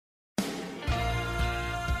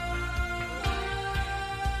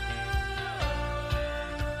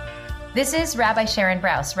This is Rabbi Sharon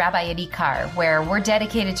Brous, Rabbi at Ikar, where we're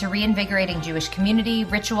dedicated to reinvigorating Jewish community,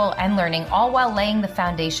 ritual, and learning, all while laying the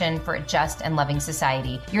foundation for a just and loving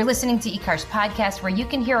society. You're listening to Ikar's podcast, where you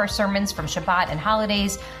can hear our sermons from Shabbat and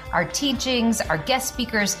holidays, our teachings, our guest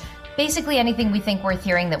speakers, basically anything we think worth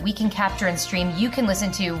hearing that we can capture and stream, you can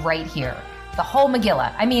listen to right here. The whole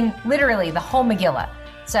Megillah. I mean, literally the whole Megillah.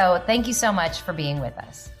 So thank you so much for being with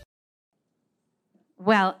us.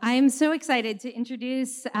 Well, I am so excited to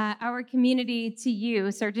introduce our community to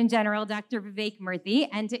you, Surgeon General Dr. Vivek Murthy,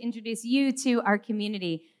 and to introduce you to our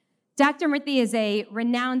community. Dr. Murthy is a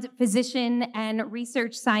renowned physician and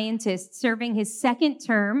research scientist serving his second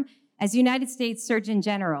term as United States Surgeon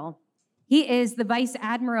General. He is the Vice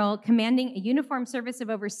Admiral commanding a uniformed service of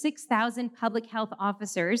over 6,000 public health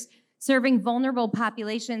officers serving vulnerable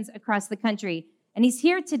populations across the country. And he's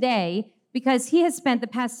here today because he has spent the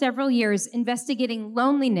past several years investigating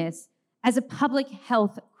loneliness as a public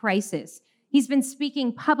health crisis. He's been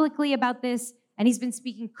speaking publicly about this, and he's been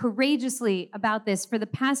speaking courageously about this for the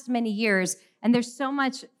past many years, and there's so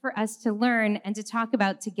much for us to learn and to talk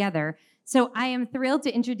about together. So I am thrilled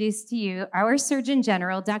to introduce to you our Surgeon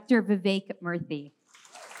General, Dr. Vivek Murthy.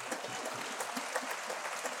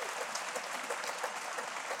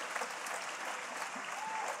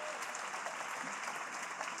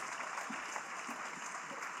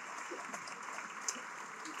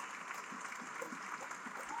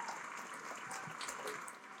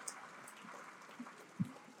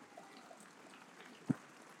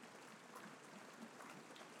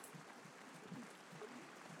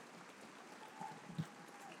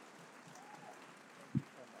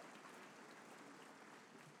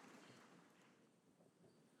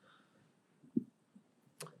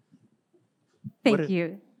 Thank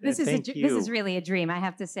you. This is really a dream, I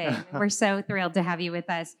have to say. We're so thrilled to have you with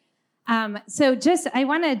us. I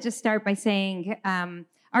want to just start by saying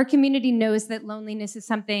our community knows that loneliness is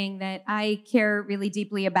something that I care really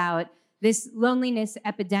deeply about. This loneliness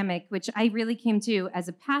epidemic, which I really came to as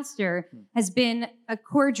a pastor, has been a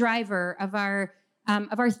core driver of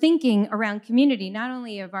our thinking around community, not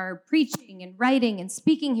only of our preaching and writing and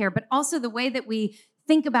speaking here, but also the way that we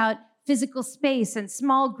think about physical space and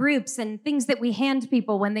small groups and things that we hand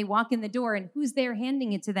people when they walk in the door and who's there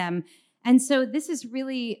handing it to them. And so this is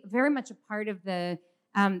really very much a part of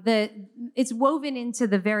it's woven into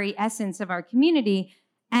the very essence of our community.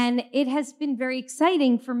 And it has been very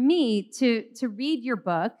exciting for me to read your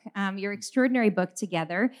book, your extraordinary book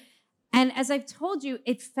together. And as I've told you,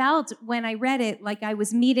 it felt when I read it like I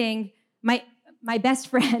was meeting my best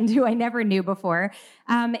friend who I never knew before.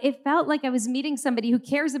 It felt like I was meeting somebody who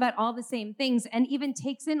cares about all the same things and even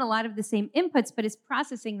takes in a lot of the same inputs, but is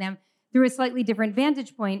processing them through a slightly different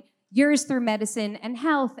vantage point, yours through medicine and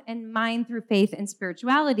health, and mine through faith and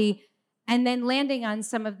spirituality, and then landing on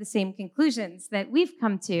some of the same conclusions that we've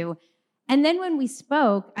come to. And then when we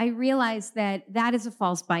spoke, I realized that that is a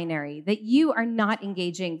false binary, that you are not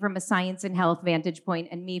engaging from a science and health vantage point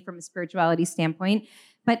and me from a spirituality standpoint.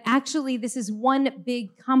 But actually, this is one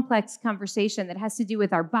big, complex conversation that has to do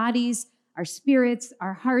with our bodies, our spirits,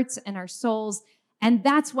 our hearts, and our souls. And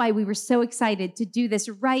that's why we were so excited to do this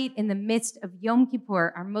right in the midst of Yom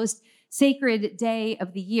Kippur, our most sacred day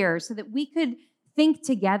of the year, so that we could think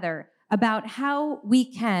together about how we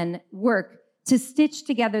can work to stitch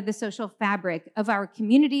together the social fabric of our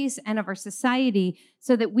communities and of our society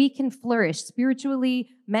so that we can flourish spiritually,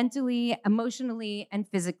 mentally, emotionally, and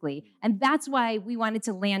physically. And that's why we wanted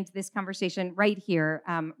to land this conversation right here,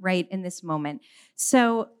 right in this moment.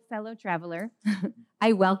 So, fellow traveler,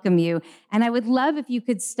 I welcome you. And I would love if you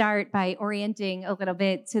could start by orienting a little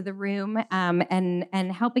bit to the room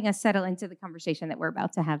and helping us settle into the conversation that we're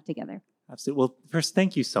about to have together. Absolutely. Well, first,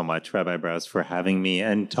 thank you so much, Rabbi Brous, for having me.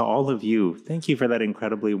 And to all of you, thank you for that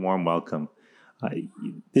incredibly warm welcome.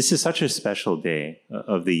 This is such a special day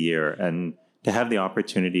of the year, and to have the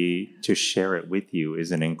opportunity to share it with you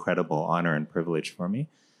is an incredible honor and privilege for me.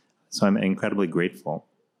 So I'm incredibly grateful.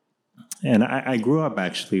 And I grew up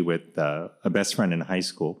actually with a best friend in high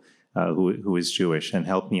school who is Jewish and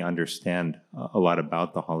helped me understand a lot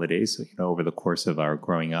about the holidays, over the course of our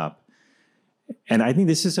growing up. And I think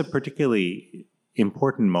this is a particularly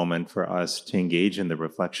important moment for us to engage in the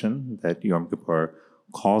reflection that Yom Kippur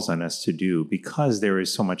calls on us to do, because there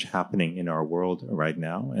is so much happening in our world right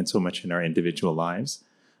now and so much in our individual lives.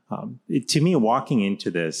 To me, walking into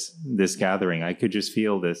this gathering, I could just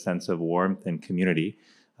feel this sense of warmth and community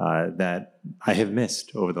that I have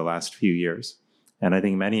missed over the last few years. And I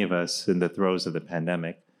think many of us in the throes of the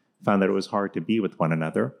pandemic found that it was hard to be with one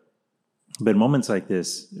another. But moments like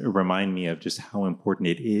this remind me of just how important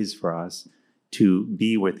it is for us to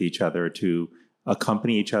be with each other, to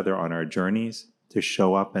accompany each other on our journeys, to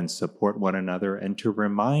show up and support one another, and to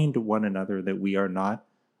remind one another that we are not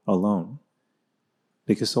alone.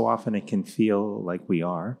 Because so often it can feel like we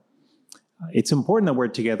are. It's important that we're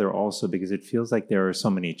together also because it feels like there are so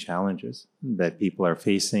many challenges that people are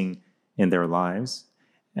facing in their lives.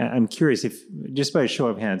 I'm curious if, just by a show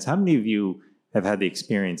of hands, how many of you have had the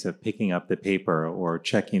experience of picking up the paper or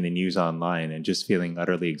checking the news online and just feeling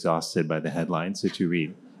utterly exhausted by the headlines that you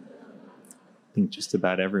read? I think just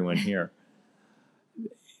about everyone here.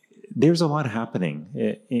 There's a lot happening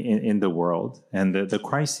in the world, and the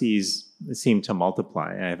crises seem to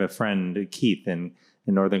multiply. I have a friend, Keith, in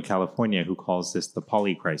Northern California, who calls this the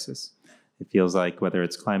poly crisis. It feels like whether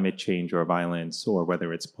it's climate change or violence, or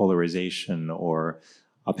whether it's polarization or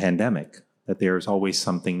a pandemic, that there's always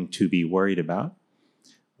something to be worried about.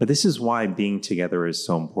 But this is why being together is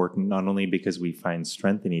so important, not only because we find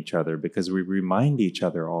strength in each other, because we remind each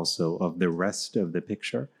other also of the rest of the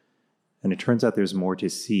picture. And it turns out there's more to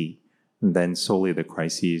see than solely the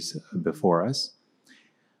crises before us.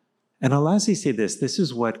 And I'll lastly say this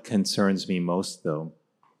is what concerns me most, though,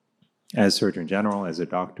 as Surgeon General, as a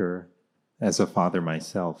doctor, as a father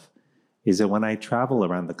myself, is that when I travel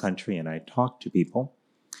around the country and I talk to people,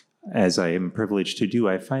 as I am privileged to do,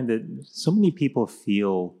 I find that so many people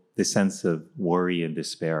feel this sense of worry and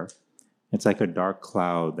despair. It's like a dark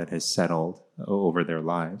cloud that has settled over their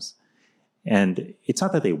lives. And it's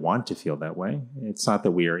not that they want to feel that way. It's not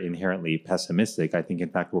that we are inherently pessimistic. I think, in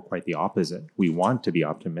fact, we're quite the opposite. We want to be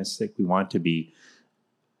optimistic. We want to be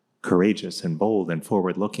courageous and bold and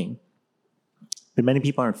forward-looking. But many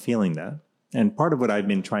people aren't feeling that. And part of what I've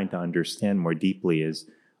been trying to understand more deeply is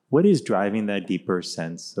what is driving that deeper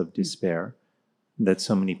sense of despair that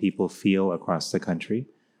so many people feel across the country.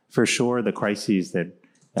 For sure, the crises that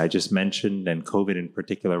I just mentioned, and COVID in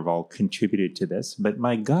particular, have all contributed to this. But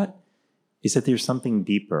my gut is that there's something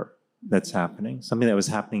deeper that's happening, something that was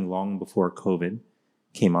happening long before COVID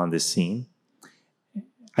came on the scene.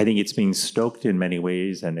 I think it's being stoked in many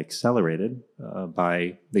ways and accelerated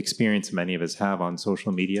by the experience many of us have on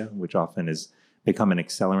social media, which often has become an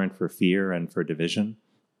accelerant for fear and for division.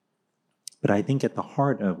 But I think at the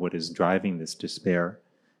heart of what is driving this despair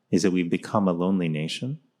is that we've become a lonely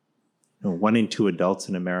nation. 1 in 2 adults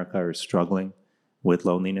in America are struggling with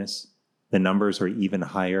loneliness. The numbers are even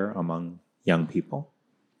higher among young people.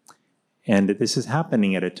 And this is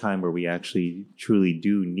happening at a time where we actually truly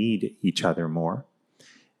do need each other more.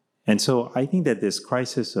 And so I think that this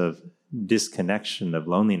crisis of disconnection, of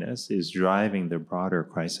loneliness, is driving the broader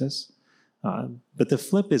crisis. But the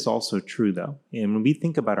flip is also true, though. And when we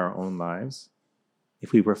think about our own lives,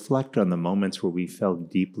 if we reflect on the moments where we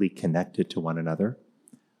felt deeply connected to one another,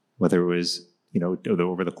 whether it was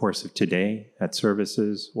over the course of today at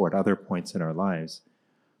services or at other points in our lives,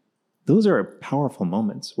 those are powerful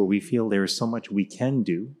moments where we feel there is so much we can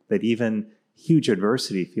do that even huge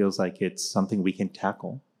adversity feels like it's something we can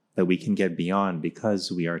tackle, that we can get beyond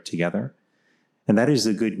because we are together. And that is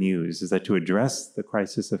the good news, is that to address the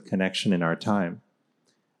crisis of connection in our time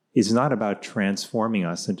is not about transforming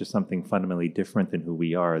us into something fundamentally different than who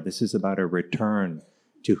we are. This is about a return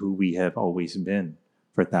to who we have always been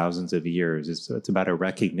for thousands of years. It's about a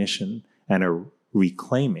recognition and a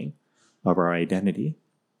reclaiming of our identity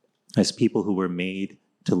as people who were made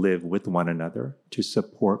to live with one another, to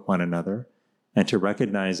support one another, and to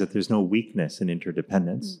recognize that there's no weakness in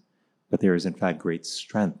interdependence, but there is, in fact, great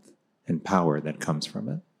strength and power that comes from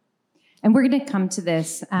it. And we're going to come to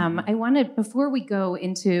this. I want to, before we go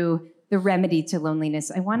into the remedy to loneliness,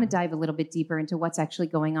 I want to dive a little bit deeper into what's actually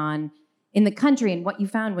going on in the country and what you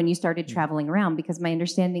found when you started traveling around, because my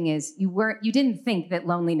understanding is you didn't think that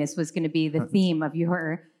loneliness was going to be the theme of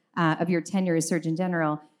your tenure as Surgeon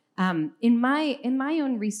General. In my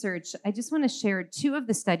own research, I just want to share 2 of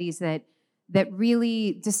the studies that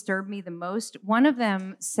really disturbed me the most. One of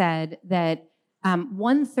them said that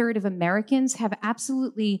 1/3 of Americans have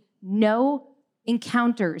absolutely no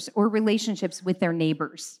encounters or relationships with their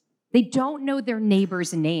neighbors. They don't know their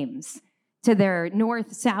neighbors' names. To their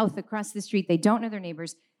north, south, across the street, they don't know their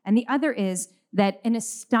neighbors. And the other is that an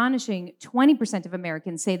astonishing 20% of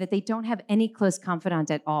Americans say that they don't have any close confidant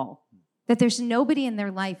at all. That there's nobody in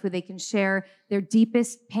their life who they can share their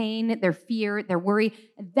deepest pain, their fear, their worry.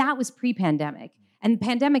 That was pre-pandemic. And the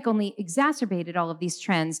pandemic only exacerbated all of these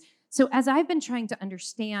trends. So as I've been trying to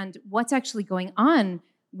understand what's actually going on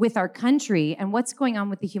with our country and what's going on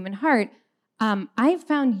with the human heart, I've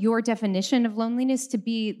found your definition of loneliness to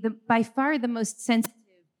be by far the most sensitive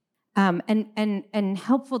and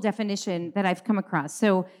helpful definition that I've come across.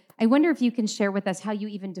 So I wonder if you can share with us how you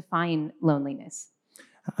even define loneliness.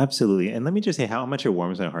 Absolutely. And let me just say how much it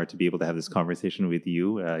warms my heart to be able to have this conversation with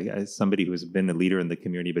you, as somebody who's been a leader in the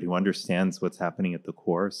community, but who understands what's happening at the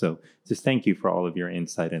core. So just thank you for all of your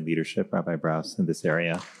insight and leadership, Rabbi Brous, in this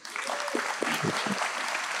area.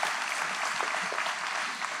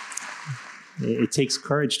 It takes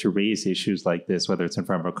courage to raise issues like this, whether it's in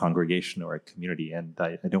front of a congregation or a community, and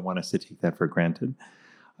I don't want us to take that for granted.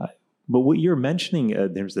 But what you're mentioning,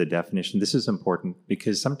 there's the definition. This is important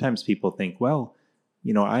because sometimes people think, well,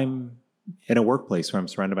 I'm in a workplace where I'm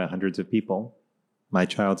surrounded by hundreds of people. My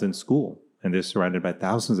child's in school, and they're surrounded by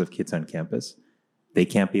thousands of kids on campus. They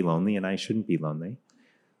can't be lonely, and I shouldn't be lonely.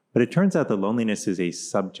 But it turns out that loneliness is a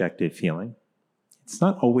subjective feeling. It's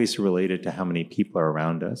not always related to how many people are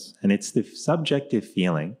around us. And it's the subjective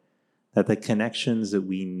feeling that the connections that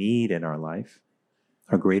we need in our life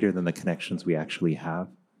are greater than the connections we actually have.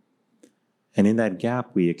 And in that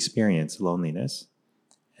gap, we experience loneliness.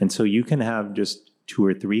 And so you can have just 2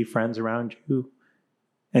 or 3 friends around you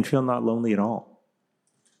and feel not lonely at all.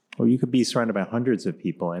 Or you could be surrounded by hundreds of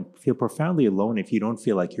people and feel profoundly alone if you don't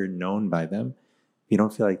feel like you're known by them, if you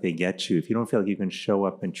don't feel like they get you, if you don't feel like you can show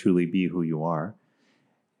up and truly be who you are.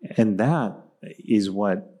 And that is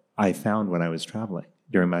what I found when I was traveling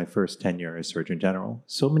during my first tenure as Surgeon General.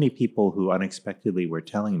 So many people who unexpectedly were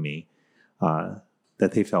telling me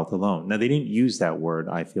that they felt alone. Now, they didn't use that word,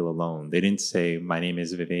 I feel alone. They didn't say, my name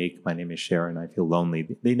is Vivek, my name is Sharon, I feel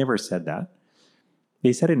lonely. They never said that.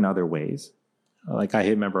 They said it in other ways. Like I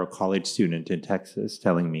remember a college student in Texas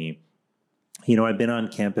telling me, I've been on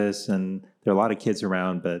campus and there are a lot of kids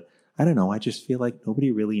around, but I don't know, I just feel like nobody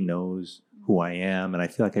really knows who I am, and I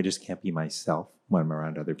feel like I just can't be myself when I'm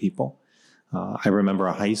around other people. I remember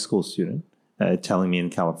a high school student telling me in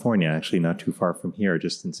California, actually not too far from here,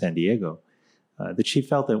 just in San Diego, that she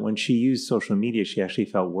felt that when she used social media, she actually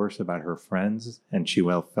felt worse about her friends, and she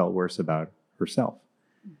felt worse about herself.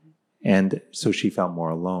 Mm-hmm. And so she felt more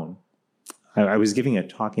alone. I was giving a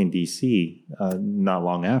talk in DC not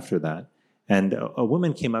long after that, and a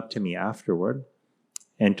woman came up to me afterward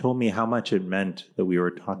and told me how much it meant that we were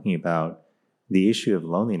talking about the issue of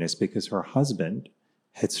loneliness because her husband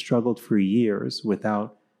had struggled for years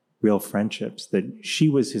without real friendships, that she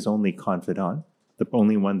was his only confidant, the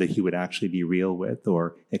only one that he would actually be real with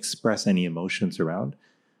or express any emotions around.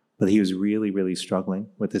 But he was really, really struggling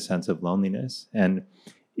with a sense of loneliness. And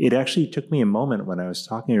it actually took me a moment when I was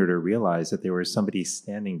talking to her to realize that there was somebody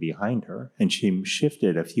standing behind her, and she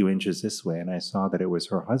shifted a few inches this way, and I saw that it was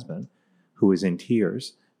her husband who was in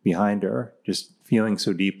tears behind her, just feeling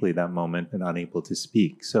so deeply that moment and unable to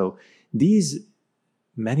speak. So these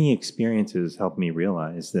many experiences helped me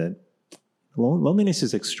realize that loneliness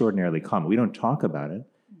is extraordinarily common. We don't talk about it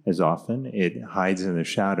as often. It hides in the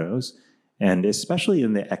shadows. And especially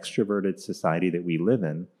in the extroverted society that we live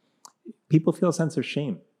in, people feel a sense of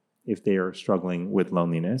shame if they are struggling with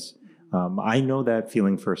loneliness. I know that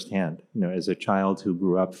feeling firsthand, as a child who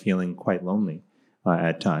grew up feeling quite lonely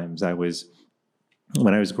at times.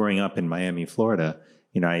 When I was growing up in Miami, Florida,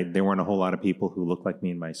 there weren't a whole lot of people who looked like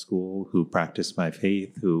me in my school, who practiced my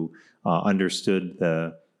faith, who understood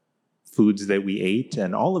the foods that we ate.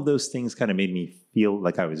 And all of those things kind of made me feel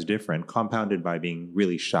like I was different, compounded by being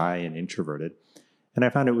really shy and introverted. And I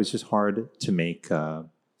found it was just hard to make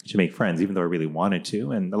friends, even though I really wanted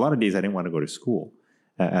to. And a lot of days I didn't want to go to school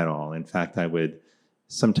at all. In fact, I would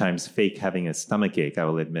sometimes fake having a stomach ache, I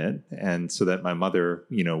will admit. And so that my mother,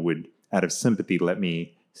 would, out of sympathy, let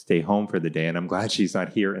me stay home for the day. And I'm glad she's not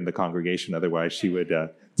here in the congregation. Otherwise, she would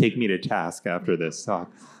take me to task after this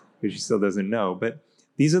talk, which she still doesn't know. But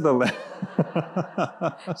these are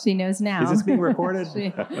the... She knows now. Is this being recorded?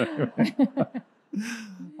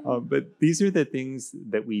 But these are the things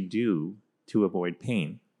that we do to avoid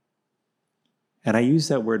pain. And I use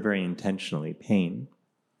that word very intentionally, pain,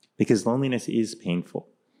 because loneliness is painful.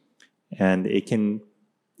 And it can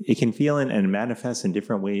feel and manifest in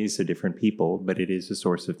different ways to different people, but it is a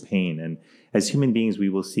source of pain. And as human beings, we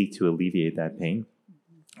will seek to alleviate that pain,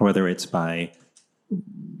 whether it's by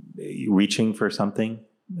reaching for something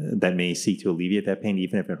that may seek to alleviate that pain,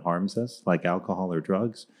 even if it harms us, like alcohol or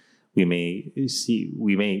drugs. We may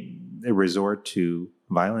resort to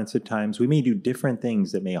violence at times. We may do different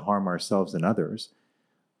things that may harm ourselves and others.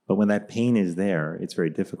 But when that pain is there, it's very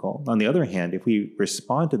difficult. On the other hand, if we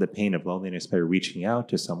respond to the pain of loneliness by reaching out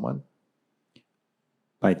to someone,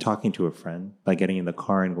 by talking to a friend, by getting in the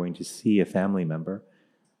car and going to see a family member,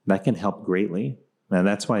 that can help greatly. And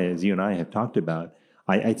that's why, as you and I have talked about,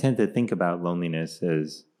 I tend to think about loneliness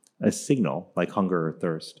as a signal, like hunger or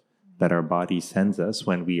thirst, that our body sends us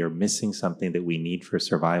when we are missing something that we need for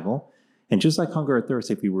survival. And just like hunger or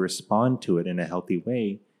thirst, if we respond to it in a healthy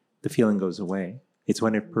way, the feeling goes away. It's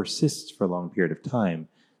when it persists for a long period of time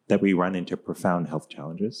that we run into profound health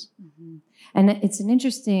challenges. Mm-hmm. And it's an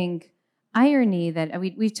interesting irony that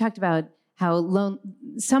we've talked about how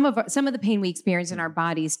some of the pain we experience in our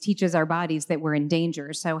bodies teaches our bodies that we're in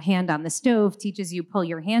danger. So hand on the stove teaches you pull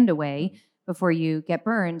your hand away before you get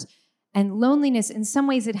burned. And loneliness, in some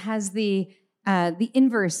ways, it has the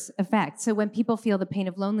inverse effect. So when people feel the pain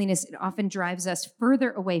of loneliness, it often drives us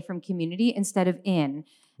further away from community instead of in.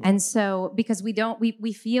 And so because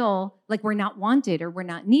we feel like we're not wanted or we're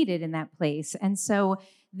not needed in that place. And so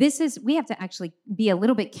we have to actually be a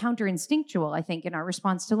little bit counter-instinctual, I think, in our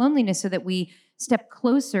response to loneliness so that we step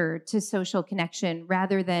closer to social connection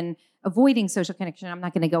rather than avoiding social connection. I'm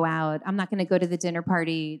not going to go out. I'm not going to go to the dinner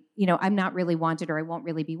party. I'm not really wanted or I won't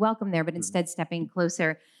really be welcome there, but instead stepping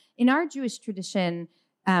closer. In our Jewish tradition,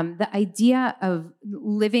 the idea of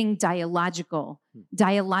living dialogically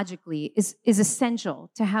is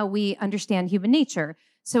essential to how we understand human nature.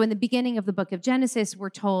 So in the beginning of the book of Genesis, we're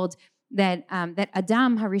told that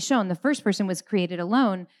Adam Harishon, the first person, was created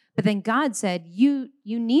alone. But then God said, you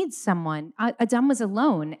need someone. Adam was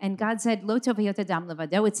alone. And God said, Lo tov hayot Adam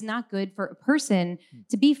levado. It's not good for a person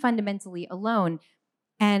to be fundamentally alone.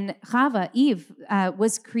 And Chava, Eve,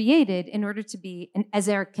 was created in order to be an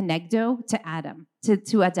ezer kenegdo to Adam,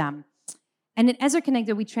 to Adam. And an ezer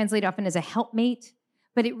kenegdo we translate often as a helpmate,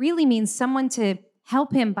 but it really means someone to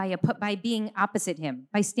help him by being opposite him,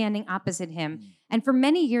 by standing opposite him. And for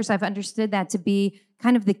many years, I've understood that to be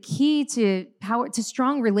kind of the key to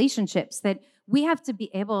strong relationships, that we have to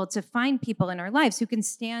be able to find people in our lives who can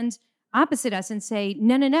stand opposite us and say,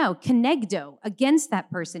 no, kenegdo, against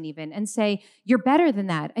that person even, and say, you're better than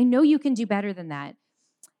that. I know you can do better than that.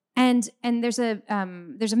 And there's a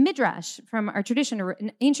midrash from our tradition,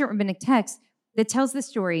 an ancient rabbinic text that tells the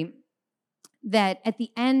story that at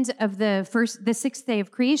the end of the sixth day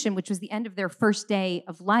of creation, which was the end of their first day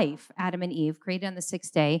of life, Adam and Eve created on the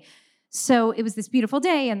sixth day. So it was this beautiful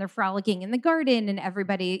day and they're frolicking in the garden and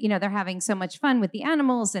everybody, they're having so much fun with the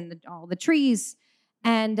animals and all the trees.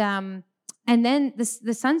 And then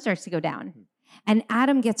the sun starts to go down and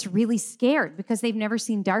Adam gets really scared because they've never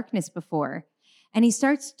seen darkness before. And he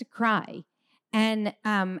starts to cry. And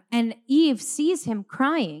Eve sees him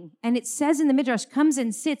crying, and it says in the Midrash, comes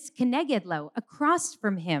and sits keneged across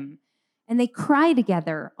from him, and they cry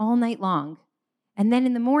together all night long. And then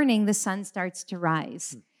in the morning, the sun starts to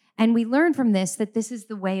rise. And we learn from this that this is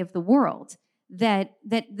the way of the world, that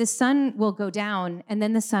the sun will go down, and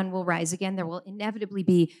then the sun will rise again. There will inevitably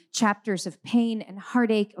be chapters of pain and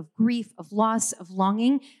heartache, of grief, of loss, of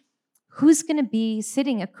longing. Who's going to be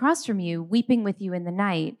sitting across from you, weeping with you in the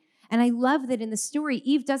night? And I love that in the story,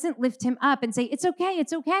 Eve doesn't lift him up and say, it's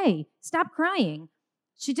okay, stop crying.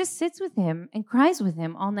 She just sits with him and cries with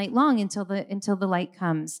him all night long until the light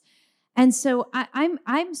comes. And so I'm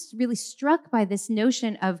really struck by this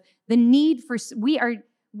notion of the need for,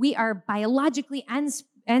 we are biologically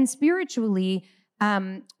and spiritually,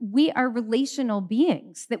 we are relational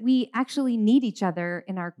beings, that we actually need each other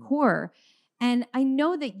in our core. And I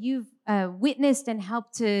know that you've witnessed and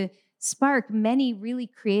helped to spark many really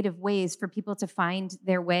creative ways for people to find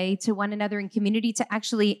their way to one another in community to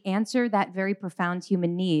actually answer that very profound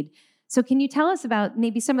human need. So can you tell us about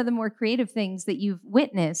maybe some of the more creative things that you've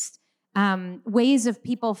witnessed, ways of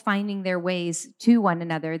people finding their ways to one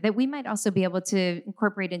another that we might also be able to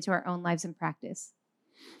incorporate into our own lives and practice?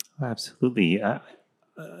 Absolutely.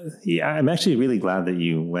 I'm actually really glad that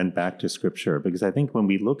you went back to Scripture, because I think when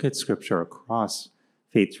we look at Scripture across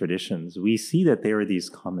faith traditions, we see that there are these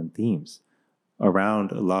common themes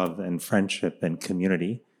around love and friendship and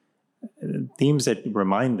community, themes that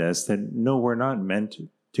remind us that no, we're not meant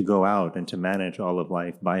to go out and to manage all of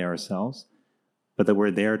life by ourselves, but that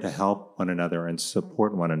we're there to help one another and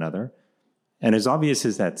support one another. And as obvious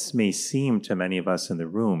as that may seem to many of us in the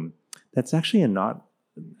room, that's actually not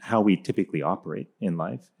how we typically operate in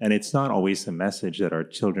life. And it's not always the message that our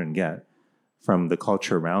children get from the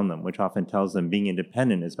culture around them, which often tells them being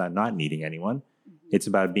independent is about not needing anyone. It's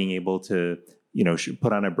about being able to,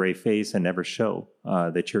 put on a brave face and never show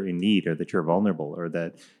that you're in need or that you're vulnerable or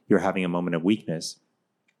that you're having a moment of weakness.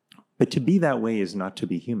 But to be that way is not to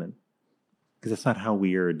be human, because that's not how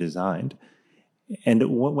we are designed.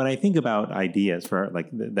 And when I think about ideas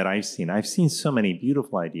that I've seen so many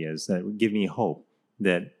beautiful ideas that give me hope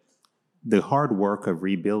that the hard work of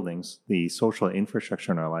rebuilding the social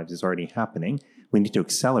infrastructure in our lives is already happening. We need to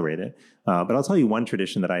accelerate it. But I'll tell you one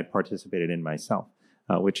tradition that I participated in myself,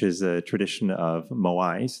 which is a tradition of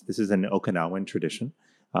moais. This is an Okinawan tradition.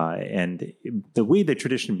 And the way the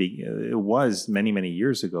tradition was many, many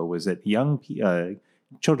years ago was that young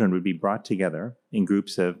children would be brought together in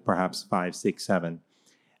groups of perhaps 5, 6, 7,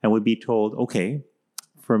 and would be told, okay,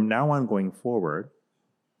 from now on going forward,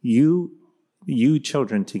 you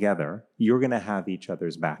children together, you're going to have each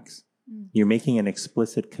other's backs. You're making an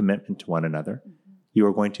explicit commitment to one another. You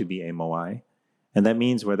are going to be a moai. And that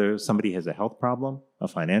means whether somebody has a health problem, a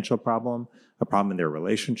financial problem, a problem in their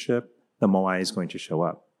relationship, the moai is going to show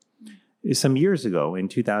up. Some years ago, in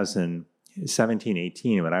 2017,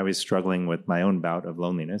 18, when I was struggling with my own bout of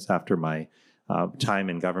loneliness after my time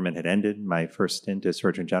in government had ended, my first stint as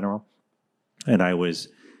Surgeon General, and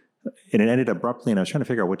it ended abruptly, and I was trying to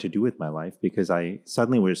figure out what to do with my life because I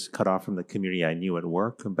suddenly was cut off from the community I knew at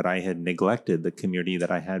work, but I had neglected the community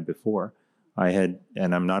that I had before. And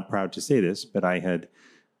I'm not proud to say this, but I had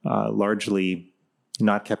largely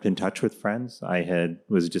not kept in touch with friends.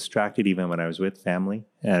 Was distracted even when I was with family,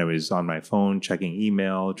 and I was on my phone, checking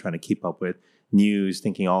email, trying to keep up with news,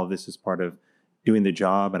 thinking all of this is part of doing the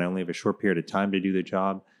job, and I only have a short period of time to do the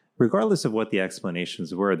job. Regardless of what the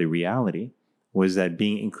explanations were, the reality was that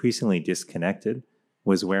being increasingly disconnected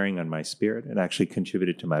was wearing on my spirit. It actually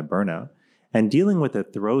contributed to my burnout. And dealing with the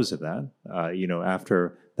throes of that,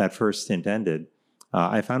 after that first stint ended,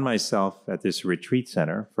 I found myself at this retreat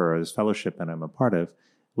center for this fellowship that I'm a part of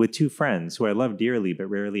with two friends who I love dearly but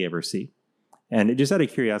rarely ever see. And just out of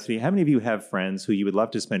curiosity, how many of you have friends who you would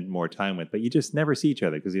love to spend more time with, but you just never see each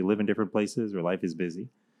other because you live in different places or life is busy?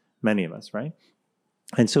 Many of us, right?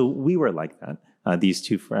 And so we were like that, these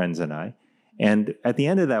two friends and I. And at the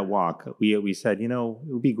end of that walk, we said, it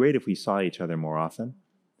would be great if we saw each other more often.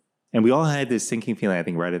 And we all had this sinking feeling, I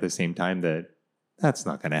think, right at the same time that that's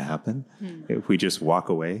not going to happen if we just walk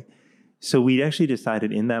away. So we actually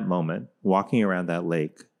decided in that moment, walking around that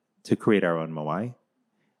lake, to create our own moai.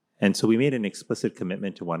 And so we made an explicit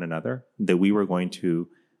commitment to one another that we were going to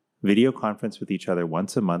video conference with each other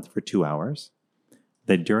once a month for 2 hours,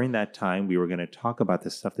 that during that time we were going to talk about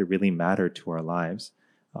the stuff that really mattered to our lives,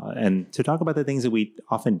 and to talk about the things that we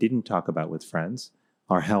often didn't talk about with friends,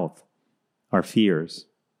 our health, our fears,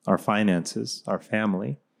 our finances, our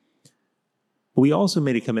family. But we also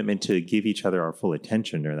made a commitment to give each other our full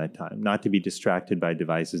attention during that time, not to be distracted by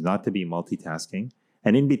devices, not to be multitasking.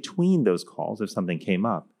 And in between those calls, if something came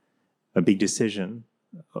up, a big decision,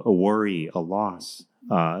 a worry, a loss,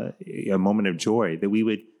 a moment of joy, that we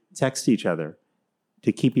would text each other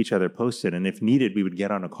to keep each other posted. And if needed, we would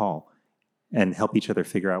get on a call and help each other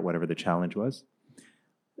figure out whatever the challenge was.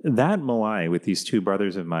 That moai with these two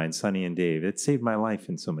brothers of mine, Sonny and Dave, it saved my life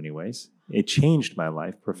in so many ways. It changed my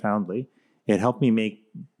life profoundly. It helped me make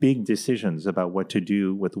big decisions about what to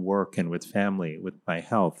do with work and with family, with my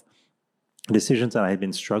health, decisions that I had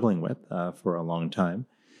been struggling with for a long time.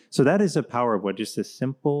 So that is the power of what just a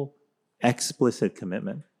simple, explicit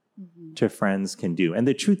commitment to friends can do. And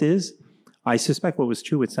the truth is, I suspect what was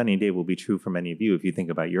true with Sonny and Dave will be true for many of you if you think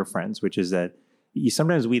about your friends, which is that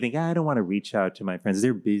sometimes we think, I don't want to reach out to my friends.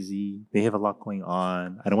 They're busy. They have a lot going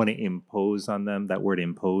on. I don't want to impose on them. That word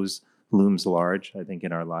impose looms large, I think,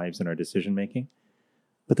 in our lives and our decision making.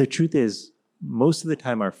 But the truth is, most of the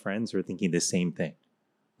time our friends are thinking the same thing.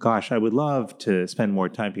 Gosh, I would love to spend more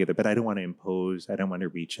time together, but I don't want to impose. I don't want to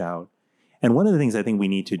reach out. And one of the things I think we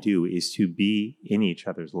need to do is to be in each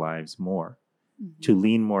other's lives more, to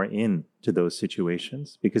lean more in to those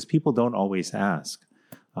situations, because people don't always ask.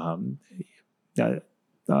 I'll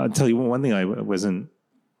tell you one thing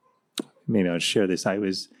maybe I'll share this.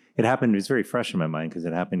 It happened, it was very fresh in my mind because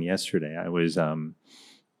it happened yesterday. I was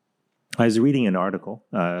reading an article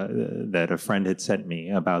that a friend had sent me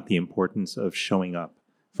about the importance of showing up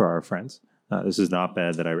for our friends. This is not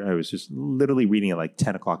bad that I was just literally reading at like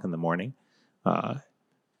 10 o'clock in the morning.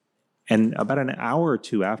 And about an hour or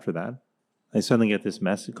two after that, I suddenly get this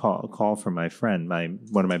call from my friend, my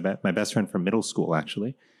best friend from middle school,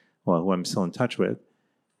 actually, who I'm still in touch with.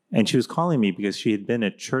 And she was calling me because she had been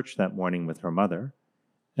at church that morning with her mother,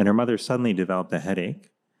 and her mother suddenly developed a headache,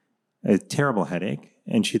 a terrible headache.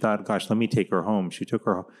 And she thought, gosh, let me take her home. She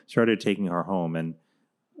started taking her home, and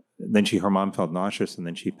then her mom felt nauseous, and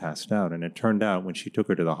then she passed out. And it turned out when she took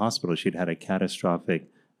her to the hospital, she'd had a catastrophic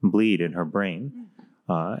bleed in her brain.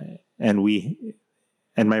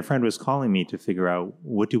 And my friend was calling me to figure out,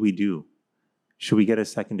 what do we do? Should we get a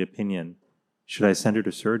second opinion? Should I send her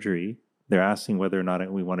to surgery? They're asking whether or not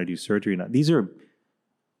we want to do surgery or not. These are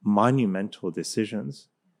monumental decisions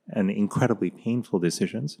and incredibly painful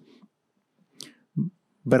decisions.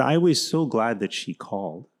 But I was so glad that she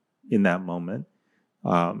called in that moment,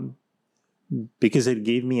 because it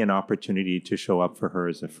gave me an opportunity to show up for her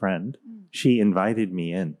as a friend. She invited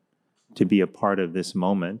me in to be a part of this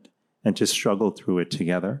moment and to struggle through it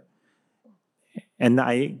together. And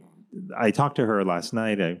I I talked to her last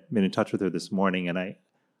night. I've been in touch with her this morning, and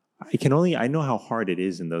I know how hard it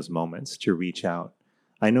is in those moments to reach out.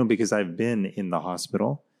 I know because I've been in the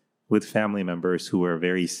hospital with family members who are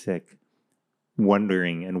very sick,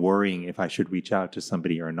 wondering and worrying if I should reach out to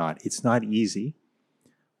somebody or not. It's not easy.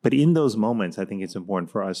 But in those moments, I think it's important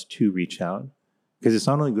for us to reach out, because it's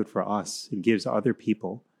not only good for us, it gives other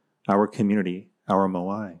people, our community, our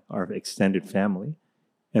moai, our extended family,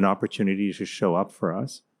 an opportunity to show up for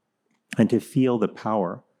us and to feel the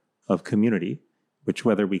power of community, which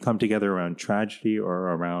whether we come together around tragedy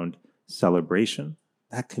or around celebration,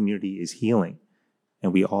 that community is healing,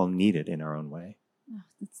 and we all need it in our own way.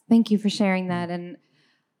 Thank you for sharing that. And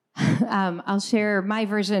I'll share my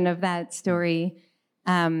version of that story,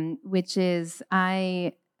 which is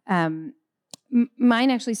mine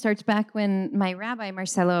actually starts back when my rabbi,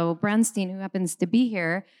 Marcelo Bronstein, who happens to be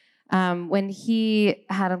here, when he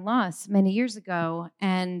had a loss many years ago,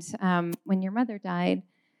 and when your mother died.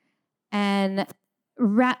 And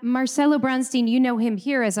Marcelo Bronstein, you know him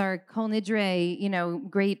here as our Kol Nidre,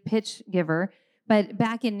 great pitch giver. But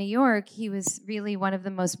back in New York, he was really one of the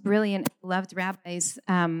most brilliant, loved rabbis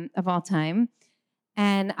of all time.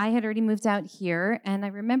 And I had already moved out here. And I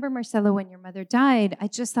remember, Marcelo, when your mother died, I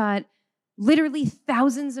just thought literally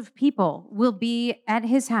thousands of people will be at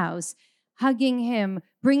his house, hugging him,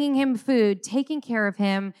 bringing him food, taking care of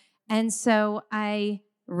him. And so I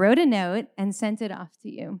wrote a note and sent it off to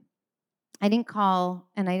you. I didn't call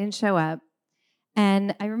and I didn't show up.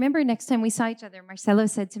 And I remember next time we saw each other, Marcelo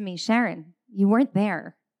said to me, "Sharon, you weren't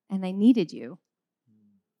there and I needed you."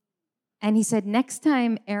 And he said, "Next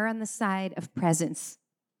time, err on the side of presence,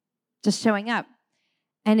 just showing up."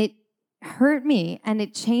 And it hurt me and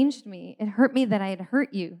it changed me. It hurt me that I had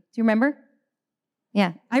hurt you. Do you remember?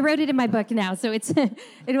 Yeah, I wrote it in my book now, so it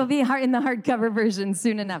will be in the hardcover version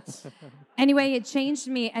soon enough. Anyway, it changed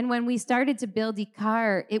me, and when we started to build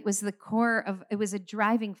Ikar, it was it was a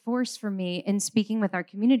driving force for me in speaking with our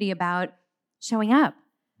community about showing up,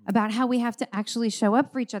 about how we have to actually show up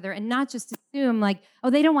for each other and not just assume like, oh,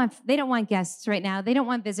 they don't want guests right now, they don't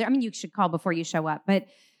want visitors. I mean, you should call before you show up, but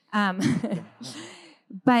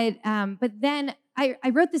but then I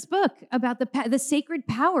wrote this book about the sacred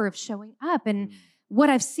power of showing up, and what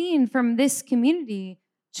I've seen from this community,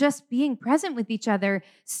 just being present with each other,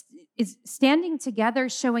 is standing together,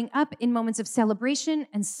 showing up in moments of celebration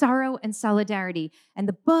and sorrow and solidarity. And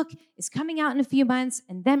the book is coming out in a few months,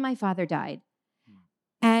 and then my father died.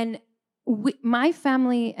 And my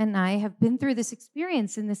family and I have been through this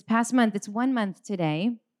experience in this past month. It's 1 month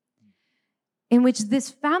today, in which this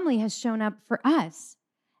family has shown up for us.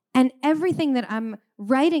 And everything that I'm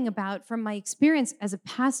writing about from my experience as a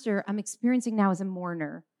pastor, I'm experiencing now as a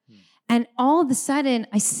mourner. And all of a sudden,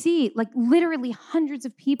 I see like literally hundreds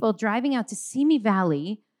of people driving out to Simi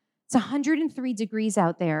Valley. It's 103 degrees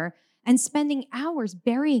out there, and spending hours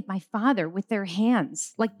burying my father with their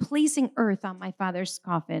hands, like placing earth on my father's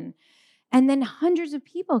coffin. And then hundreds of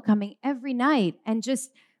people coming every night and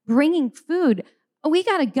just bringing food. We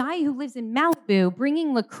got a guy who lives in Malibu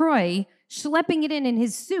bringing LaCroix, schlepping it in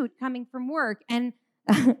his suit coming from work. And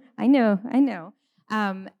I know.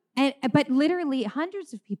 But literally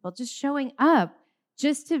hundreds of people just showing up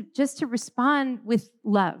just to respond with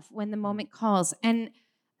love when the moment calls. And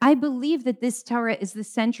I believe that this Torah is the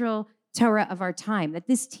central Torah of our time, that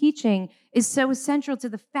this teaching is so central to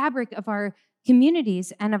the fabric of our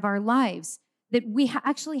communities and of our lives, that we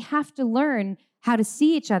actually have to learn how to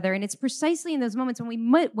see each other. And it's precisely in those moments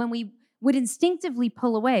when we would instinctively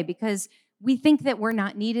pull away because we think that we're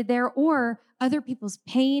not needed there, or other people's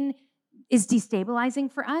pain is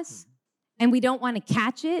destabilizing for us, and we don't want to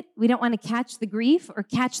catch it. We don't want to catch the grief or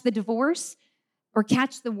catch the divorce or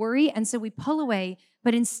catch the worry, and so we pull away.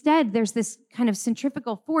 But instead, there's this kind of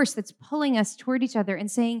centrifugal force that's pulling us toward each other and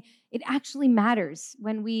saying it actually matters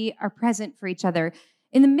when we are present for each other.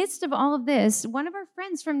 In the midst of all of this, one of our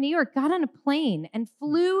friends from New York got on a plane and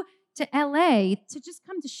flew to LA to just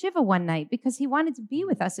come to Shiva one night because he wanted to be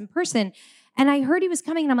with us in person. And I heard he was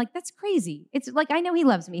coming, and I'm like, that's crazy. It's like, I know he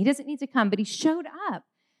loves me. He doesn't need to come, but he showed up.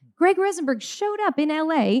 Greg Rosenberg showed up in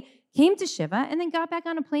LA, came to Shiva, and then got back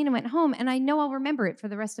on a plane and went home. And I know I'll remember it for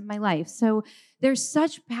the rest of my life. So there's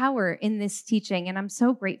such power in this teaching, and I'm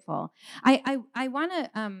so grateful. I want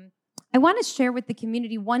to share with the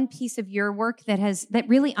community one piece of your work that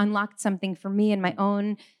really unlocked something for me in my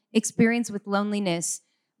own experience with loneliness,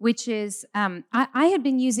 which is I had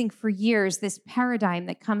been using for years this paradigm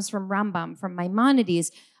that comes from Rambam, from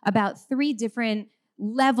Maimonides, about 3 different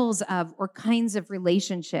levels of or kinds of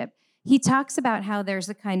relationship. He talks about how there's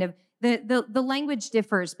a kind of, the language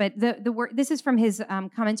differs, but the word, this is from his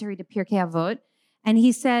commentary to Pirkei Avot, And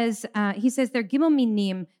he says there gimel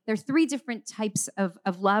minim. There are three different types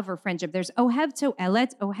of love or friendship. There's ohev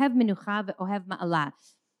to'elet, ohev menucha, ohev ma'ala.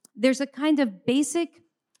 There's a kind of basic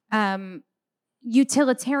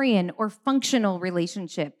utilitarian or functional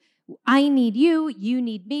relationship. I need you, you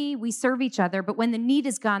need me, we serve each other, but when the need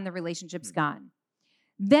is gone, the relationship's gone.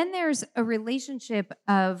 Then there's a relationship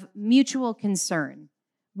of mutual concern.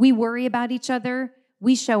 We worry about each other,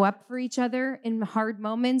 we show up for each other in hard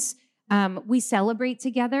moments, we celebrate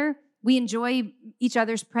together, we enjoy each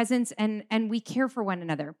other's presence, and we care for one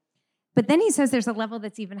another. But then he says there's a level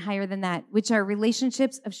that's even higher than that, which are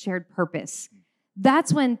relationships of shared purpose.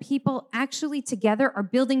 That's when people actually together are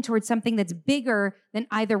building towards something that's bigger than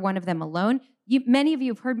either one of them alone. Many of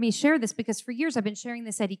you have heard me share this because for years I've been sharing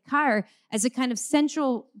this at Ikar as a kind of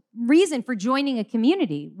central reason for joining a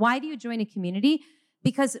community. Why do you join a community?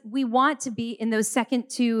 Because we want to be in those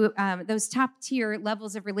those top tier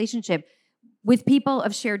levels of relationship with people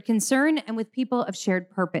of shared concern and with people of shared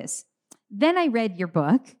purpose. Then I read your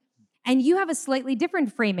book, and you have a slightly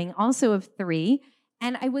different framing also of three.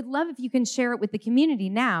 And I would love if you can share it with the community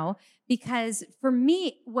now, because for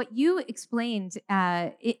me, what you explained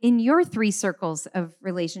in your three circles of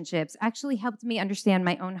relationships actually helped me understand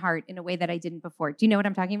my own heart in a way that I didn't before. Do you know what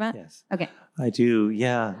I'm talking about? Yes. Okay. I do,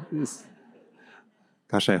 yeah.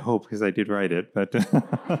 Gosh, I hope, because I did write it, but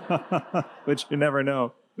but you never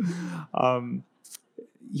know.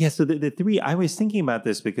 So the three, I was thinking about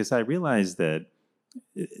this because I realized that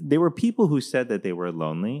there were people who said that they were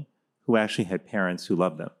lonely, who actually had parents who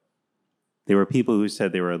loved them. There were people who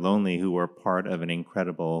said they were lonely, who were part of an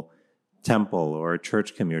incredible temple or a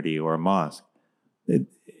church community or a mosque.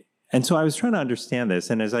 And so I was trying to understand this.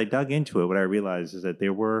 And as I dug into it, what I realized is that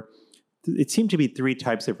it seemed to be three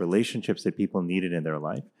types of relationships that people needed in their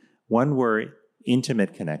life. One were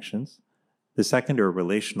intimate connections. The second are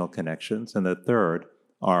relational connections. And the third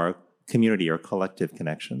are community or collective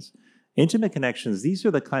connections. Intimate connections, these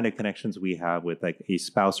are the kind of connections we have with like a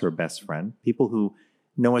spouse or a best friend, people who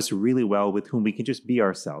know us really well, with whom we can just be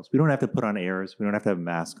ourselves. We don't have to put on airs. We don't have to have a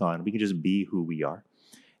mask on. We can just be who we are.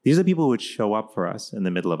 These are people who would show up for us in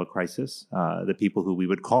the middle of a crisis, the people who we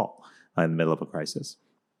would call in the middle of a crisis.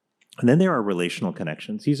 And then there are relational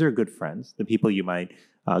connections. These are good friends, the people you might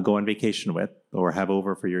go on vacation with or have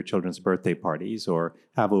over for your children's birthday parties or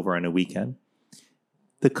have over on a weekend.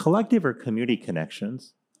 The collective or community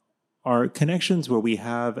connections are connections where we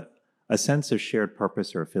have a sense of shared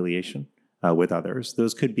purpose or affiliation with others.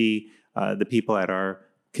 Those could be the people at our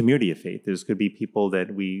community of faith. Those could be people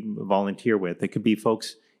that we volunteer with. It could be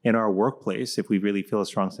folks in our workplace if we really feel a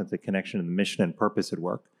strong sense of connection to the mission and purpose at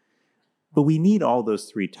work. But we need all those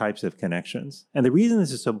three types of connections. And the reason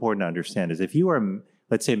this is so important to understand is if you are,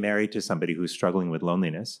 let's say, married to somebody who's struggling with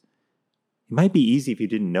loneliness, it might be easy if you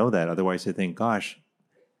didn't know that. Otherwise, to think, gosh,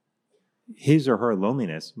 his or her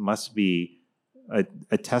loneliness must be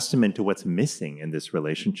a testament to what's missing in this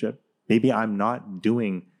relationship. Maybe I'm not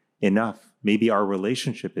doing enough. Maybe our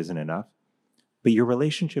relationship isn't enough. But your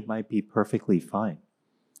relationship might be perfectly fine.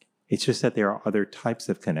 It's just that there are other types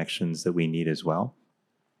of connections that we need as well.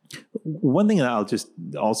 One thing that I'll just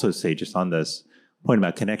also say just on this point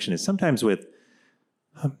about connection is sometimes with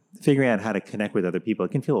figuring out how to connect with other people,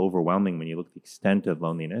 it can feel overwhelming when you look at the extent of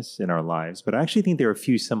loneliness in our lives. But I actually think there are a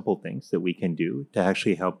few simple things that we can do to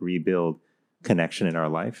actually help rebuild connection in our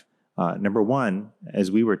life. Number one,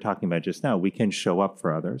 as we were talking about just now, we can show up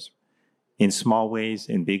for others in small ways,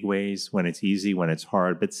 in big ways, when it's easy, when it's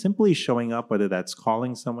hard. But simply showing up, whether that's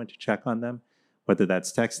calling someone to check on them, whether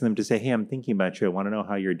that's texting them to say, hey, I'm thinking about you, I want to know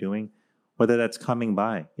how you're doing, whether that's coming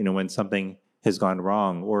by, when something has gone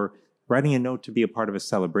wrong, or writing a note to be a part of a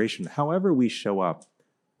celebration. However we show up,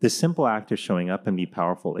 the simple act of showing up can be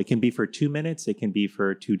powerful. It can be for 2 minutes, it can be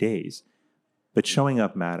for 2 days, but showing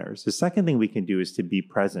up matters. The second thing we can do is to be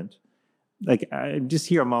present.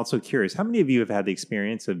 I'm also curious, how many of you have had the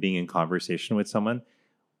experience of being in conversation with someone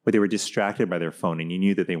where they were distracted by their phone and you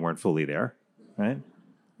knew that they weren't fully there, right?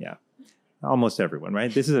 Yeah, almost everyone,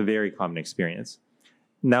 right? This is a very common experience.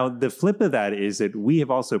 Now, the flip of that is that we have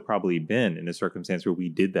also probably been in a circumstance where we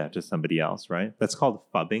did that to somebody else, right? That's called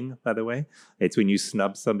phubbing, by the way. It's when you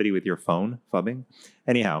snub somebody with your phone, phubbing.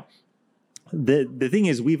 Anyhow, the thing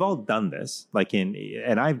is, we've all done this,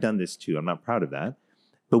 and I've done this too. I'm not proud of that.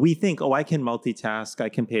 But we think, I can multitask, I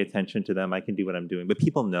can pay attention to them, I can do what I'm doing. But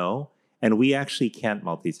people know, and we actually can't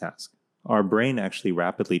multitask. Our brain actually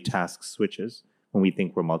rapidly task switches when we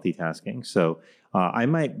think we're multitasking. So I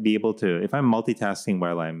might be able to, if I'm multitasking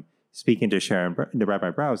while I'm speaking to Sharon, the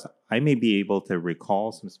Rabbi Brous, I may be able to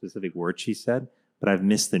recall some specific words she said, but I've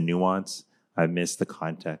missed the nuance, I've missed the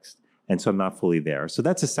context. And so I'm not fully there. So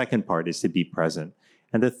that's the second part, is to be present.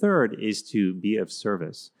 And the third is to be of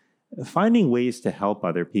service. Finding ways to help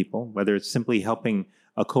other people, whether it's simply helping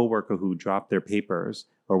a coworker who dropped their papers,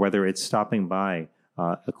 or whether it's stopping by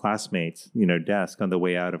a classmate's desk on the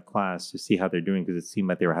way out of class to see how they're doing because it seemed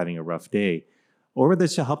like they were having a rough day, or whether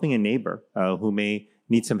it's helping a neighbor who may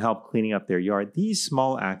need some help cleaning up their yard. These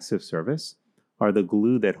small acts of service are the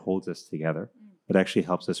glue that holds us together. It actually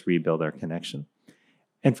helps us rebuild our connection.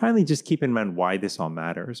 And finally, just keep in mind why this all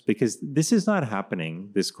matters, because this is not happening,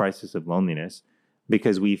 this crisis of loneliness,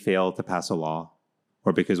 because we failed to pass a law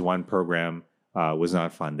or because one program was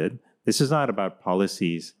not funded. This is not about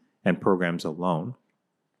policies and programs alone.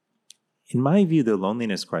 In my view, the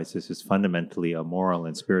loneliness crisis is fundamentally a moral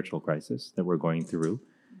and spiritual crisis that we're going through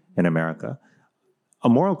in America. A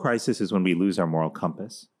moral crisis is when we lose our moral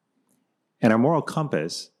compass. And our moral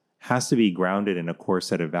compass has to be grounded in a core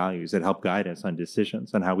set of values that help guide us on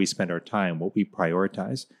decisions, on how we spend our time, what we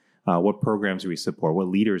prioritize, what programs we support, what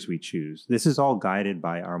leaders we choose. This is all guided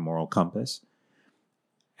by our moral compass.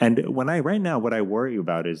 And right now, what I worry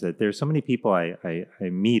about is that there's so many people I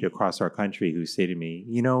meet across our country who say to me,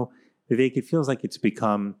 Vivek, it feels like it's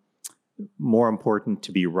become more important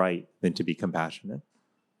to be right than to be compassionate.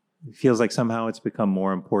 It feels like somehow it's become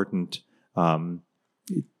more important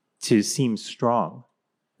to seem strong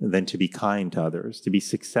than to be kind to others, to be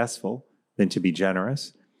successful than to be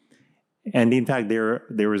generous. And in fact,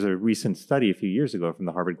 there was a recent study a few years ago from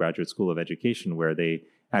the Harvard Graduate School of Education where they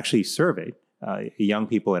actually surveyed young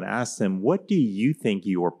people and asked them, what do you think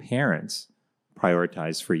your parents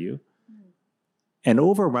prioritize for you? And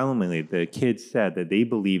overwhelmingly, the kids said that they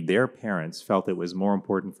believed their parents felt it was more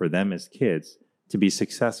important for them as kids to be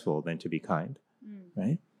successful than to be kind,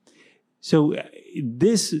 right? So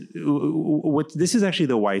this is actually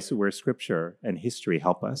the where Scripture and history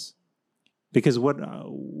help us. Because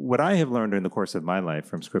what I have learned in the course of my life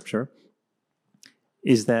from Scripture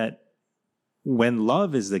is that when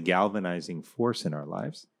love is the galvanizing force in our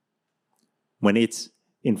lives, when it's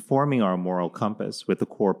informing our moral compass with the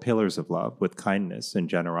core pillars of love, with kindness and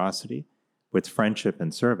generosity, with friendship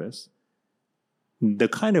and service, the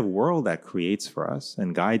kind of world that creates for us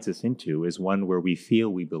and guides us into is one where we feel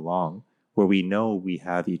we belong, where we know we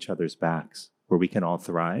have each other's backs, where we can all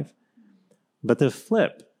thrive. But the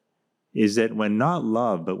flip is that when not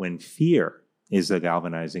love, but when fear is the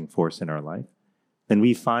galvanizing force in our life, then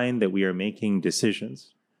we find that we are making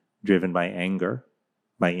decisions driven by anger,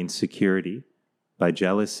 by insecurity, by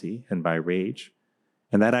jealousy, and by rage.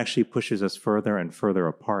 And that actually pushes us further and further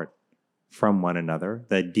apart from one another.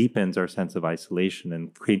 That deepens our sense of isolation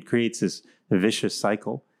and creates this vicious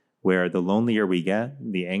cycle where the lonelier we get,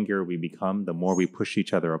 the angrier we become, the more we push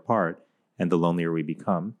each other apart, and the lonelier we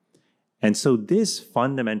become. And so this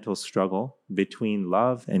fundamental struggle between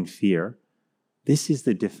love and fear, this is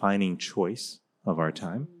the defining choice of our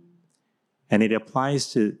time. And it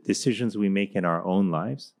applies to decisions we make in our own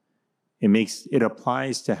lives. It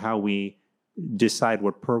applies to how we decide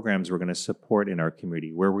what programs we're going to support in our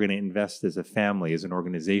community, where we're going to invest as a family, as an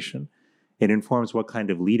organization. It informs what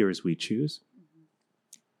kind of leaders we choose.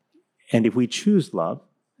 And if we choose love,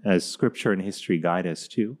 as Scripture and history guide us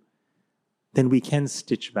to, then we can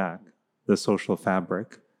stitch back the social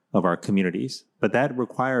fabric of our communities. But that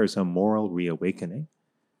requires a moral reawakening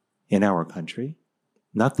in our country.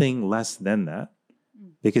 Nothing less than that.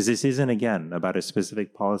 Because this isn't, again, about a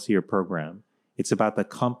specific policy or program. It's about the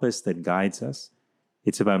compass that guides us.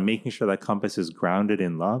 It's about making sure that compass is grounded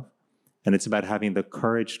in love. And it's about having the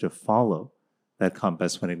courage to follow that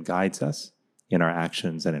compass when it guides us in our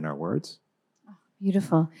actions and in our words. Oh,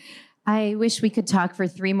 beautiful. I wish we could talk for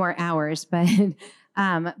 3 more hours, but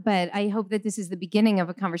I hope that this is the beginning of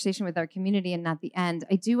a conversation with our community and not the end.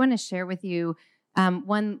 I do want to share with you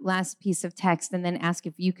one last piece of text and then ask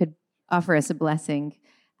if you could offer us a blessing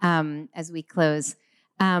as we close.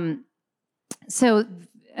 Very,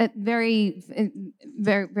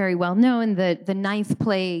 very, very well known, the 9th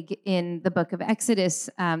plague in the book of Exodus,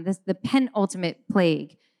 the penultimate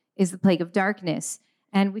plague is the plague of darkness.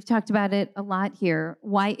 And we've talked about it a lot here.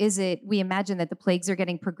 Why is it we imagine that the plagues are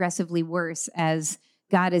getting progressively worse as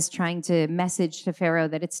God is trying to message to Pharaoh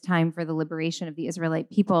that it's time for the liberation of the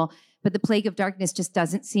Israelite people? But the plague of darkness just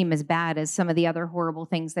doesn't seem as bad as some of the other horrible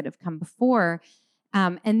things that have come before.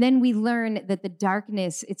 And then we learn that the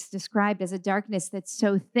darkness, it's described as a darkness that's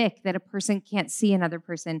so thick that a person can't see another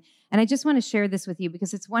person. And I just want to share this with you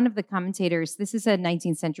because it's one of the commentators. This is a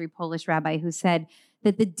 19th century Polish rabbi who said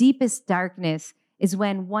that the deepest darkness is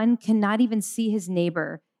when one cannot even see his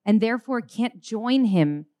neighbor and therefore can't join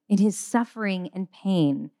him in his suffering and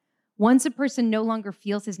pain. Once a person no longer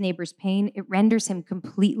feels his neighbor's pain, it renders him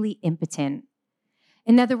completely impotent.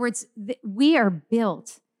 In other words, we are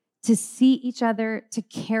built to see each other, to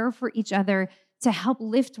care for each other, to help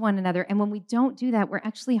lift one another. And when we don't do that, we're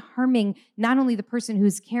actually harming not only the person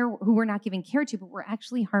who we're not giving care to, but we're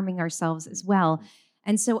actually harming ourselves as well.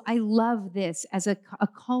 And so I love this as a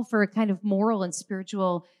call for a kind of moral and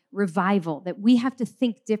spiritual revival, that we have to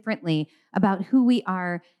think differently about who we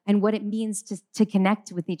are and what it means to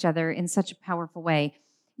connect with each other in such a powerful way.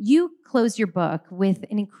 You close your book with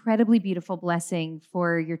an incredibly beautiful blessing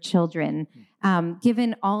for your children,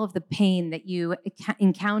 given all of the pain that you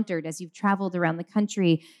encountered as you've traveled around the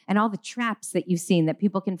country and all the traps that you've seen that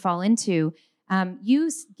people can fall into.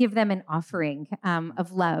 You give them an offering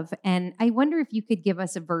of love. And I wonder if you could give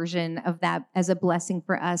us a version of that as a blessing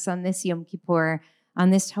for us on this Yom Kippur, on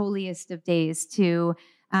this holiest of days, to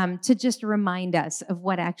just remind us of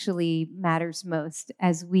what actually matters most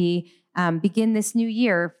as we begin this new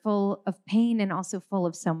year full of pain and also full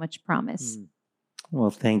of so much promise. Well,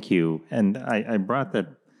 thank you. And I brought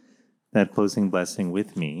that closing blessing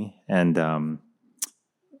with me. And I'll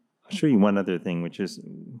show you one other thing, which is,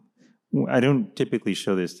 I don't typically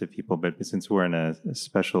show this to people, but since we're in a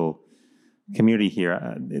special community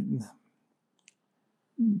here,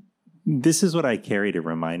 this is what I carry to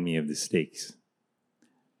remind me of the stakes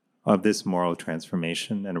of this moral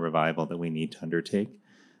transformation and revival that we need to undertake.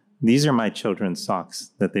 These are my children's socks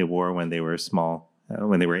that they wore when they were small,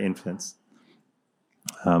 when they were infants.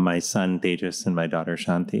 My son Tejas and my daughter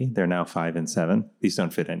Shanti, they're now 5 and 7. These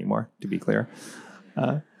don't fit anymore, to be clear.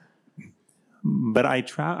 But I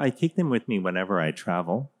take them with me whenever I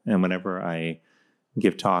travel and whenever I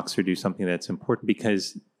give talks or do something that's important,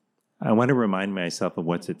 because I want to remind myself of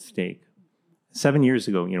what's at stake. 7 years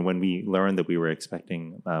ago, when we learned that we were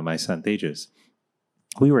expecting my son Tejas,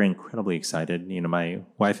 we were incredibly excited. My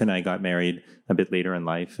wife and I got married a bit later in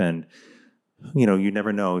life, and you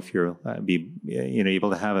never know if you'll be able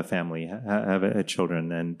to have a family, have a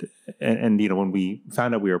children, and when we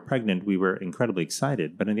found out we were pregnant, we were incredibly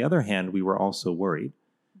excited. But on the other hand, we were also worried.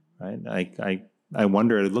 Right? I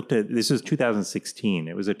wonder. I looked at this is 2016.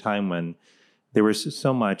 It was a time when there was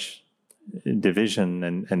so much division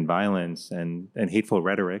and violence and hateful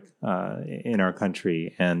rhetoric in our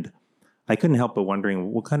country, and I couldn't help but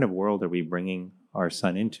wondering, what kind of world are we bringing our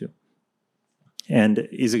son into? And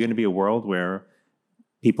is it going to be a world where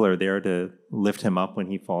people are there to lift him up when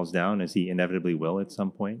he falls down, as he inevitably will at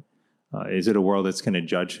some point? Is it a world that's going to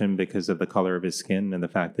judge him because of the color of his skin and the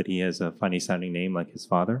fact that he has a funny-sounding name like his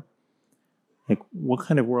father? What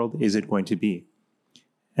kind of world is it going to be?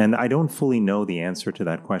 And I don't fully know the answer to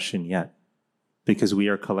that question yet, because we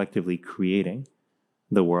are collectively creating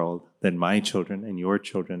the world that my children and your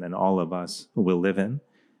children and all of us will live in.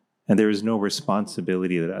 And there is no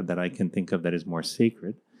responsibility that I can think of that is more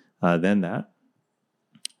sacred than that.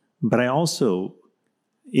 But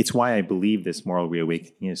it's why I believe this moral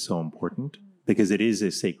reawakening is so important, because it is a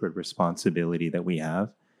sacred responsibility that we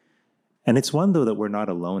have. And it's one, though, that we're not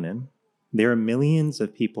alone in. There are millions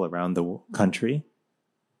of people around the country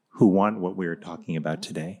who want what we're talking about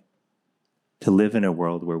today, to live in a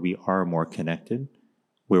world where we are more connected,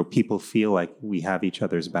 where people feel like we have each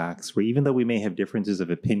other's backs, where even though we may have differences of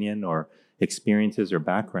opinion or experiences or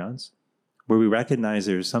backgrounds, where we recognize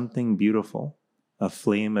there's something beautiful, a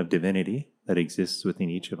flame of divinity that exists within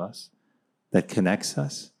each of us, that connects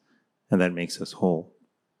us and that makes us whole.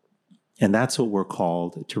 And that's what we're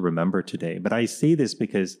called to remember today. But I say this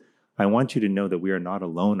because I want you to know that we are not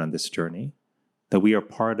alone on this journey, that we are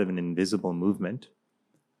part of an invisible movement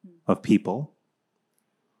of people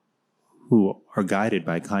who are guided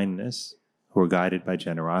by kindness, who are guided by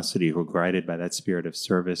generosity, who are guided by that spirit of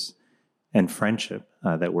service and friendship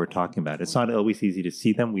that we're talking about. It's not always easy to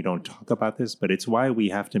see them. We don't talk about this, but it's why we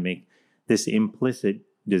have to make this implicit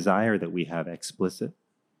desire that we have explicit.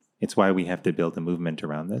 It's why we have to build a movement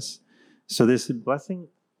around this. So this blessing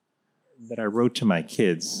that I wrote to my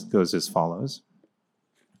kids goes as follows.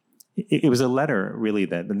 It was a letter, really,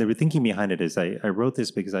 and the thinking behind it is I wrote this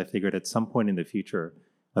because I figured at some point in the future,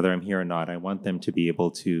 whether I'm here or not, I want them to be able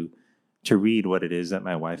to read what it is that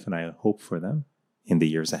my wife and I hope for them in the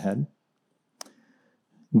years ahead.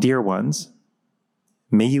 Dear ones,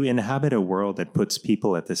 may you inhabit a world that puts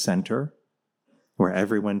people at the center, where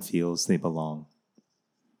everyone feels they belong,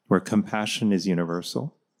 where compassion is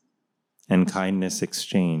universal and kindness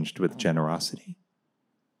exchanged with generosity.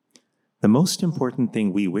 The most important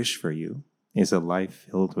thing we wish for you is a life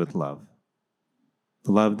filled with love.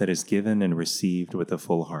 Love that is given and received with a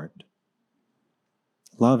full heart.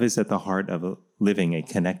 Love is at the heart of living a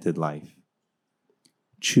connected life.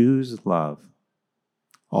 Choose love.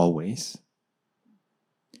 always.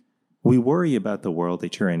 We worry about the world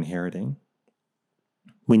that you're inheriting.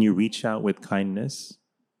 When you reach out with kindness,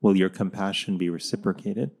 will your compassion be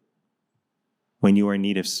reciprocated? When you are in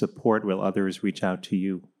need of support, will others reach out to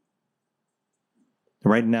you?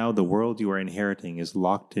 Right now, the world you are inheriting is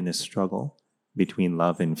locked in a struggle between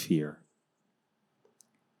love and fear.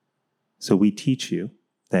 So we teach you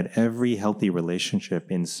that every healthy relationship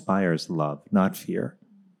inspires love, not fear.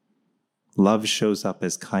 Love shows up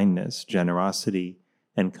as kindness, generosity,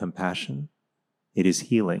 and compassion. It is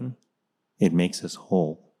healing. It makes us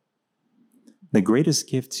whole. The greatest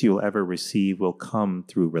gifts you'll ever receive will come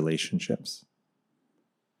through relationships.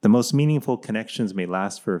 The most meaningful connections may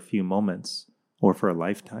last for a few moments or for a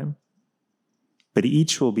lifetime, but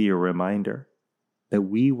each will be a reminder that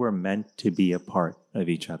we were meant to be a part of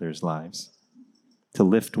each other's lives, to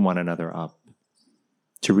lift one another up,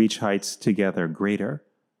 to reach heights together greater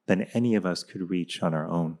than any of us could reach on our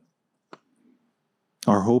own.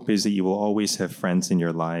 Our hope is that you will always have friends in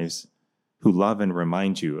your lives who love and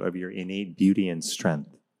remind you of your innate beauty and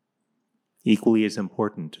strength. Equally as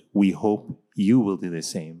important, we hope you will do the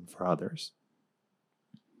same for others.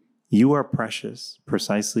 You are precious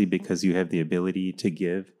precisely because you have the ability to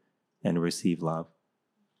give and receive love.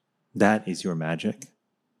 That is your magic.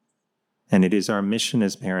 And it is our mission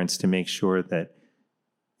as parents to make sure that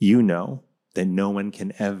you know that no one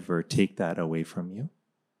can ever take that away from you.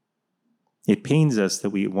 It pains us that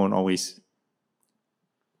we won't always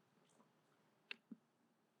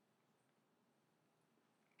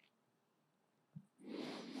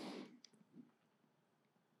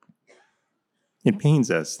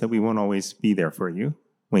be there for you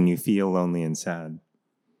when you feel lonely and sad.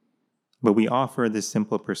 But we offer this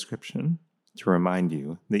simple prescription to remind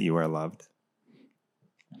you that you are loved.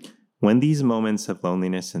 When these moments of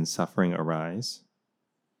loneliness and suffering arise,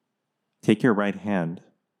 take your right hand,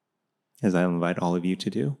 as I invite all of you to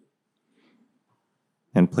do,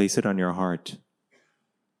 and place it on your heart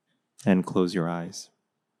and close your eyes.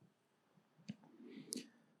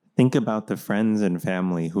 Think about the friends and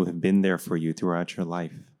family who have been there for you throughout your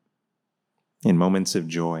life, in moments of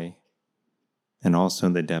joy and also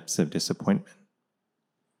in the depths of disappointment.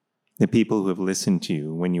 The people who have listened to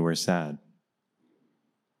you when you were sad.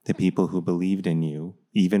 The people who believed in you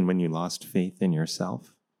even when you lost faith in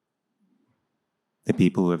yourself. The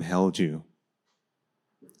people who have held you,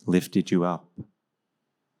 lifted you up,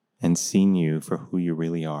 and seen you for who you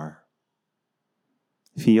really are.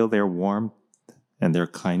 Feel their warmth and their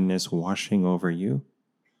kindness washing over you,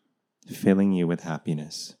 filling you with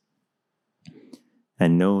happiness.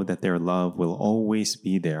 And know that their love will always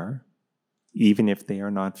be there, even if they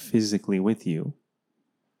are not physically with you,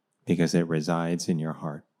 because it resides in your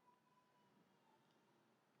heart.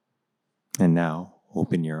 And now,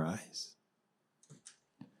 open your eyes.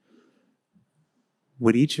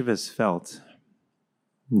 What each of us felt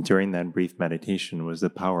during that brief meditation was the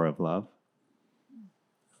power of love.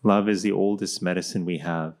 Love is the oldest medicine we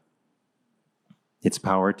have. Its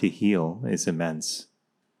power to heal is immense.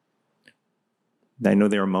 I know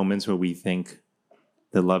there are moments where we think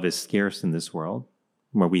that love is scarce in this world,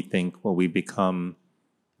 where we think, well, we become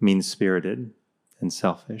mean-spirited and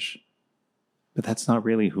selfish. But that's not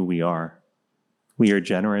really who we are. We are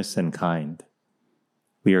generous and kind.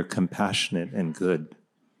 We are compassionate and good.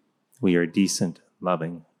 We are decent,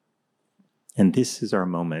 loving. And this is our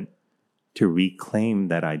moment to reclaim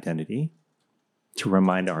that identity, to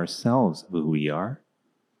remind ourselves of who we are,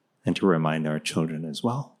 and to remind our children as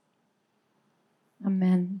well.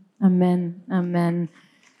 Amen. Amen. Amen.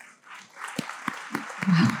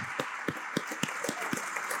 Wow.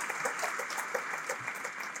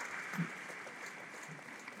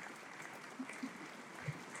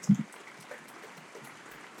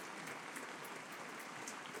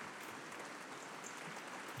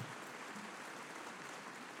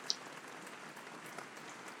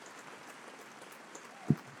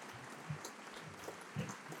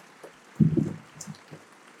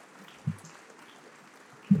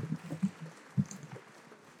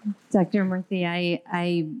 Dr. Murthy,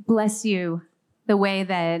 I bless you the way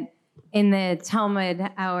that in the Talmud,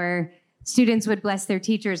 our students would bless their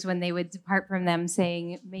teachers when they would depart from them,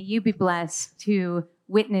 saying, may you be blessed to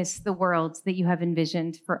witness the world that you have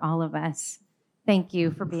envisioned for all of us. Thank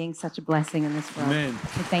you for being such a blessing in this world. Amen.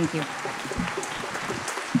 So thank you.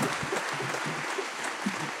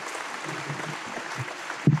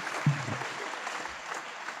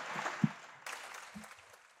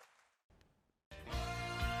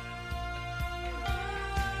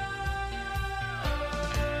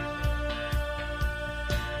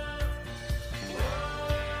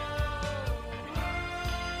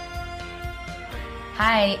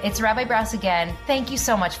 Hi, it's Rabbi Brous again. Thank you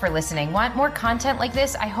so much for listening. Want more content like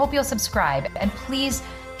this? I hope you'll subscribe. And please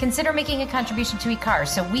consider making a contribution to IKAR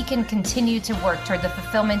so we can continue to work toward the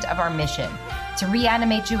fulfillment of our mission, to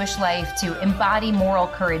reanimate Jewish life, to embody moral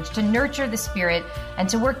courage, to nurture the spirit, and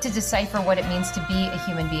to work to decipher what it means to be a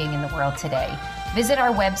human being in the world today. Visit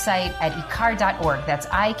our website at ikar.org. That's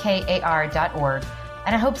IKAR.org.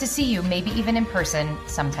 And I hope to see you, maybe even in person,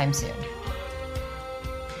 sometime soon.